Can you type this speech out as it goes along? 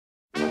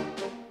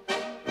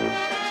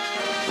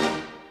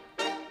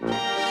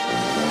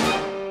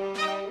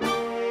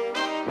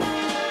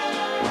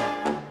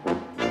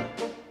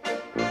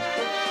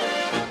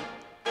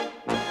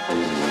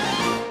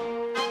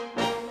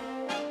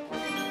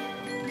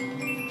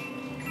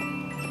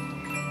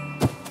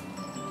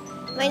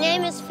My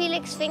name is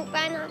Felix.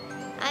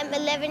 I'm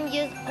 11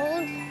 years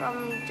old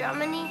from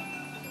Germany.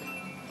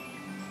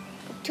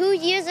 2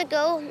 years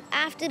ago,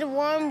 after the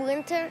warm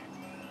winter,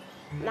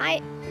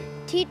 my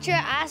teacher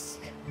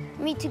asked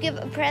me to give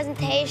a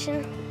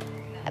presentation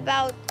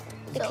about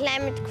the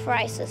climate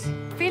crisis.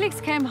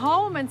 Felix came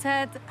home and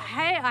said,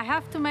 hey, I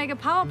have to make a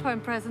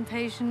PowerPoint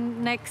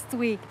presentation next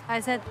week. I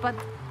said, but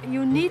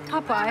you need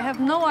Papa. I have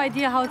no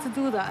idea how to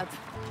do that.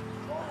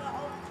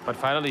 But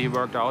finally, he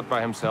worked out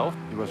by himself.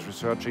 He was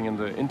researching in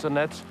the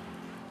internet,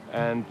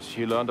 and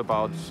he learned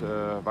about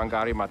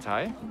Wangari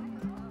Maathai.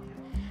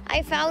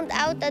 I found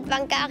out that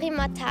Wangari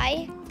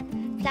Maathai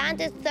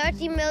planted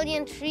 30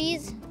 million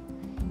trees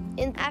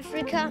in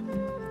Africa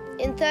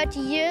in 30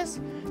 years.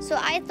 So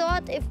I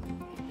thought if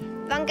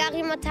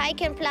Wangari Maathai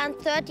can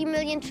plant 30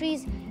 million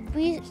trees,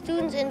 we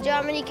students in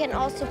Germany can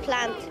also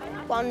plant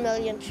 1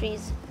 million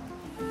trees.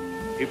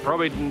 He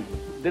probably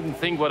didn't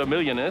think what a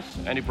million is,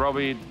 and he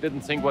probably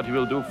didn't think what he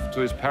will do to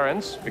his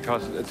parents,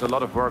 because it's a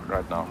lot of work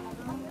right now.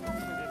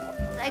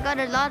 I got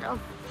a lot of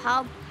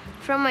help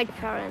from my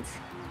parents.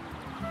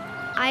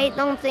 I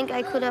don't think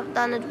I could have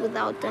done it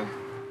without them.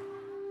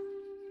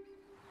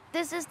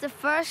 This is the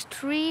first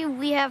tree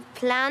we have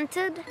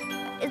planted.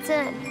 It's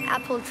an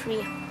apple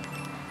tree.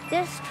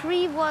 This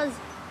tree was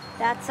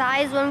that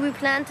size when we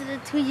planted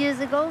it 2 years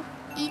ago.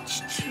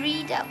 Each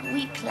tree that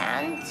we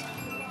plant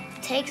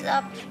takes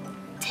up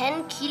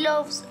 10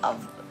 kilos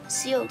of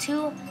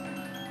CO2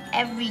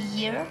 every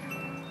year.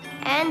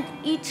 And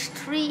each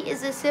tree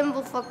is a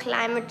symbol for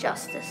climate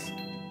justice.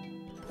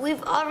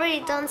 We've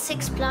already done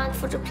 6 plants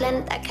for the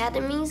Planet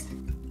Academies.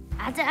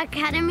 At the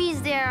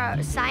academies, there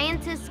are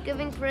scientists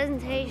giving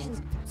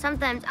presentations.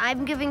 Sometimes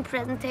I'm giving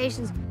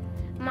presentations.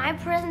 My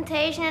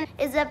presentation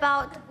is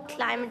about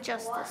climate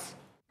justice.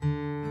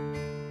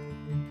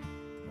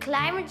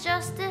 Climate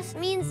justice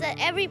means that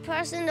every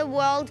person in the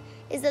world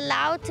is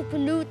allowed to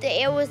pollute the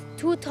air with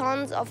 2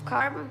 tons of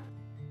carbon.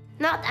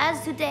 Not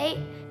as today,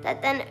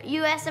 that an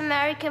US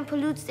American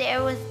pollutes the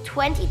air with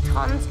 20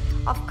 tons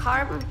of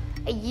carbon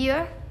a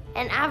year.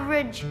 An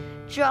average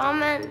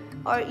German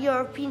or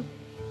European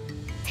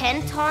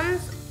 10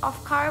 tons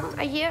of carbon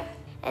a year.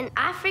 An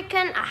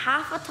African, a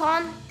half a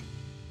ton.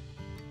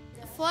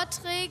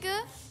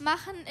 Vorträge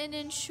machen in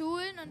den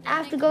Schulen und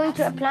After going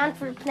to a plant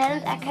for the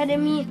Planet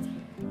Academy,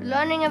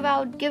 learning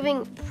about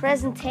giving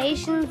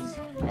presentations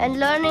and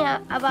learning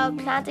about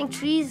planting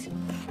trees,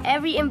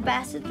 every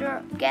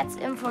ambassador gets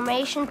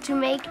information to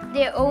make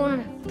their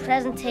own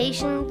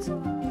presentations.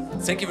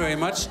 Thank you very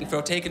much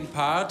for taking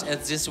part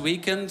at this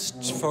weekend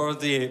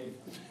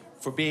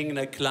for being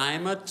a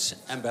climate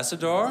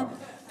ambassador,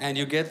 and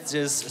you get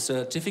this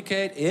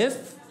certificate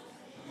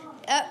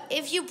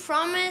if you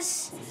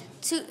promise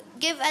to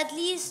give at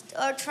least,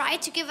 or try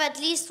to give at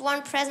least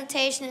 1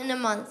 presentation in a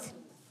month.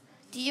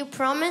 Do you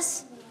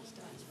promise?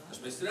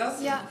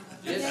 Yeah.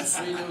 Yes,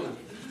 we do.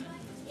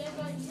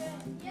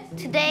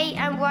 Today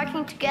I'm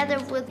working together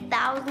with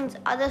thousands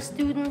other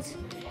students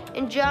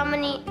in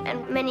Germany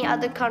and many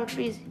other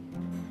countries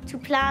to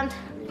plant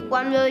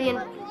 1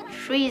 million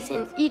trees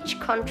in each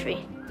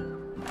country.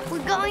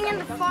 We're going in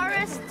the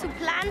forest to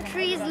plant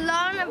trees,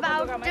 learn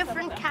about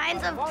different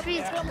kinds of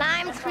trees,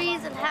 climb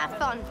trees, and have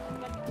fun.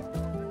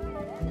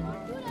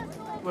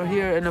 We're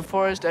here in the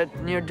forest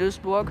near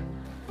Duisburg,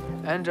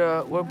 and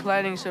we're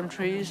planting some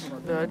trees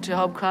to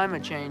help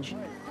climate change.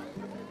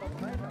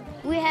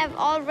 We have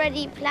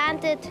already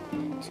planted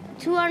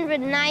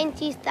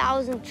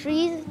 290,000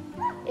 trees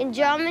in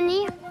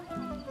Germany,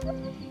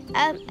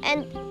 and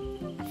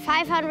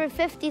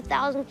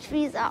 550,000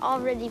 trees are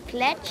already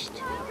pledged.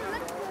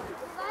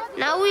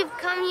 Now we've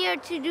come here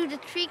to do the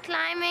tree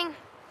climbing,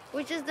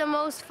 which is the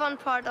most fun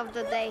part of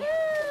the day.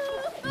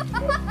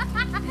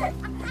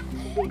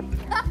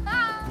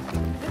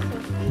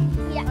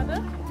 Yeah.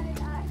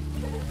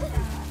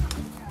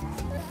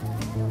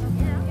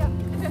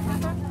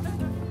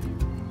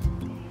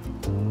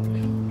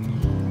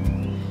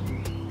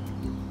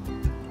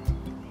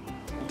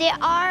 There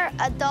are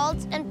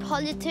adults and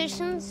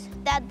politicians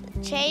that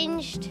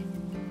changed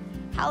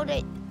how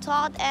they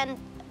taught and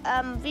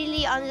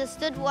really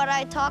understood what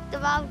I talked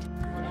about.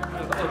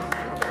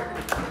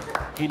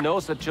 He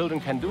knows that children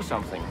can do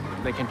something.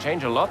 They can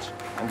change a lot,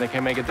 and they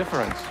can make a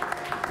difference.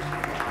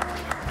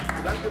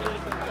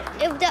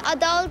 If the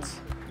adults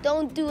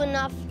don't do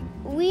enough,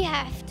 we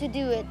have to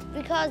do it,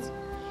 because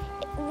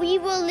we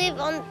will live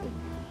on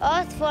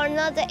Earth for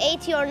another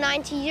 80 or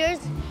 90 years,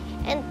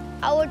 and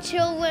our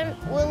children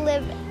will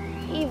live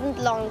even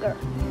longer.